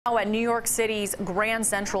Now at New York City's Grand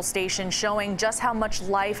Central Station, showing just how much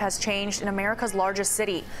life has changed in America's largest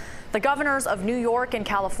city. The governors of New York and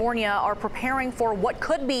California are preparing for what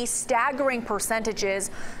could be staggering percentages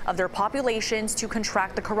of their populations to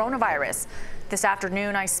contract the coronavirus. This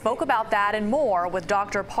afternoon, I spoke about that and more with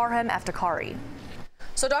Dr. Parham Eftekhari.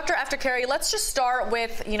 So, Dr. Eftekhari, let's just start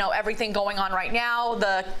with, everything going on right now.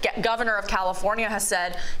 The governor of California has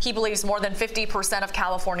said he believes more than 50% of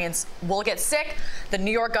Californians will get sick. The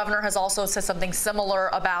New York governor has also said something similar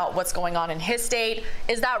about what's going on in his state.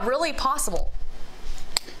 Is that really possible?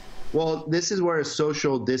 Well, this is where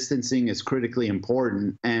social distancing is critically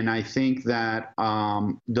important. And I think that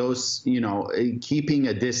keeping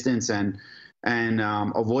a distance and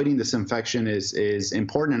avoiding this infection is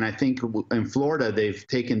important. And I think in Florida, they've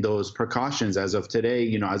taken those precautions as of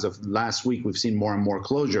today. As of last week, we've seen more and more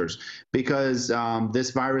closures because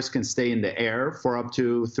this virus can stay in the air for up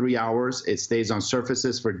to 3 hours. It stays on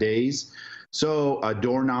surfaces for days. So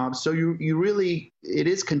doorknobs. So it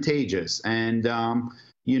is contagious. And,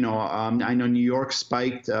 I know New York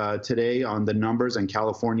spiked today on the numbers and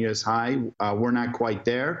California is high. We're not quite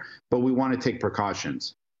there, but we want to take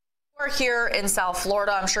precautions. We're here in South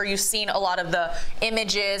Florida. I'm sure you've seen a lot of the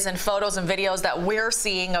images and photos and videos that we're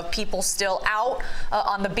seeing of people still out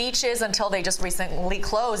on the beaches until they just recently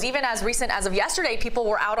closed. Even as recent as of yesterday, people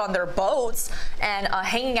were out on their boats and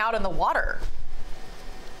hanging out in the water.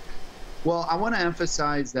 Well, I want to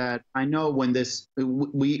emphasize that I know when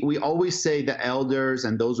we always say the elders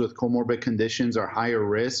and those with comorbid conditions are higher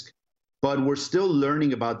risk, but we're still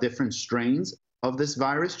learning about different strains of this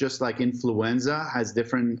virus, just like influenza has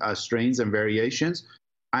different strains and variations.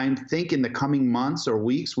 I think in the coming months or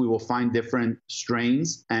weeks, we will find different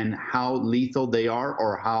strains and how lethal they are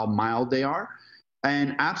or how mild they are.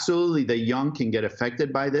 And absolutely, the young can get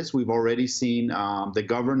affected by this. We've already seen the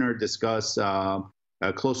governor discuss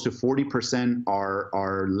close to 40%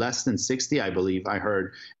 are less than 60, I believe I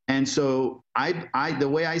heard. And so the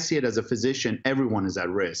way I see it as a physician, everyone is at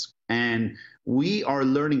risk. And we are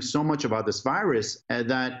learning so much about this virus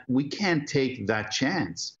that we can't take that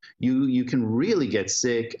chance. You can really get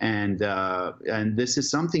sick, and this is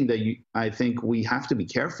something that I think we have to be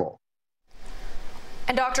careful.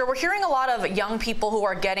 And doctor, we're hearing a lot of young people who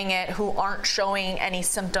are getting it who aren't showing any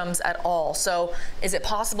symptoms at all. So is it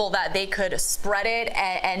possible that they could spread it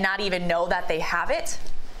and not even know that they have it?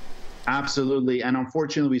 Absolutely. And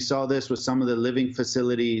unfortunately, we saw this with some of the living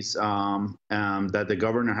facilities that the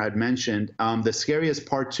governor had mentioned. The scariest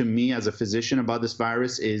part to me as a physician about this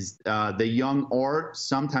virus is the young or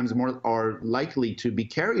sometimes more are likely to be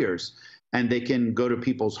carriers, and they can go to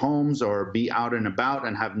people's homes or be out and about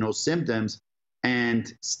and have no symptoms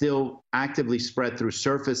and still actively spread through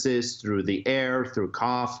surfaces, through the air, through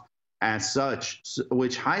cough, as such,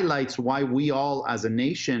 which highlights why we all as a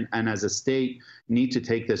nation and as a state need to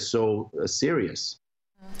take this so serious.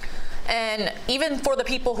 And even for the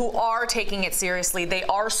people who are taking it seriously, they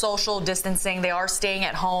are social distancing, they are staying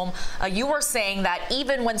at home. You were saying that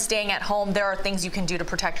even when staying at home, there are things you can do to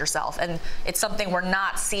protect yourself, and it's something we're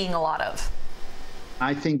not seeing a lot of.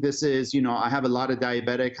 I think this is, I have a lot of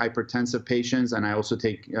diabetic, hypertensive patients, and I also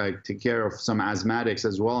take care of some asthmatics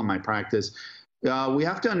as well in my practice. We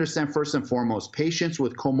have to understand, first and foremost, patients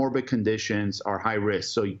with comorbid conditions are high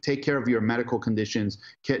risk. So you take care of your medical conditions,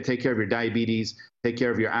 take care of your diabetes, take care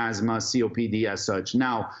of your asthma, COPD as such.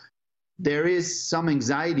 Now, there is some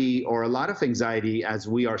anxiety or a lot of anxiety as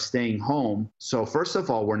we are staying home. So first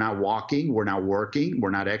of all, we're not walking, we're not working,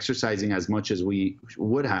 we're not exercising as much as we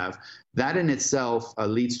would have. That in itself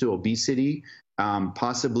leads to obesity,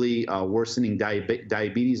 possibly worsening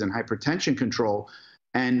diabetes and hypertension control.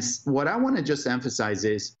 And what I want to just emphasize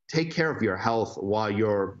is take care of your health while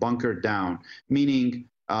you're bunkered down, meaning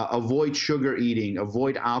avoid sugar eating,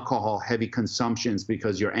 avoid alcohol heavy consumptions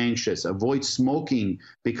because you're anxious, avoid smoking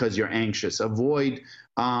because you're anxious, avoid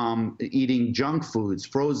eating junk foods,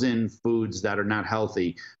 frozen foods that are not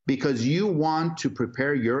healthy, because you want to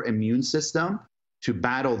prepare your immune system to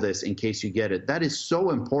battle this in case you get it. That is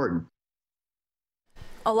so important.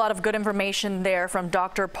 A lot of good information there from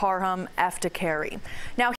Dr. Parham Eftekhari. Now,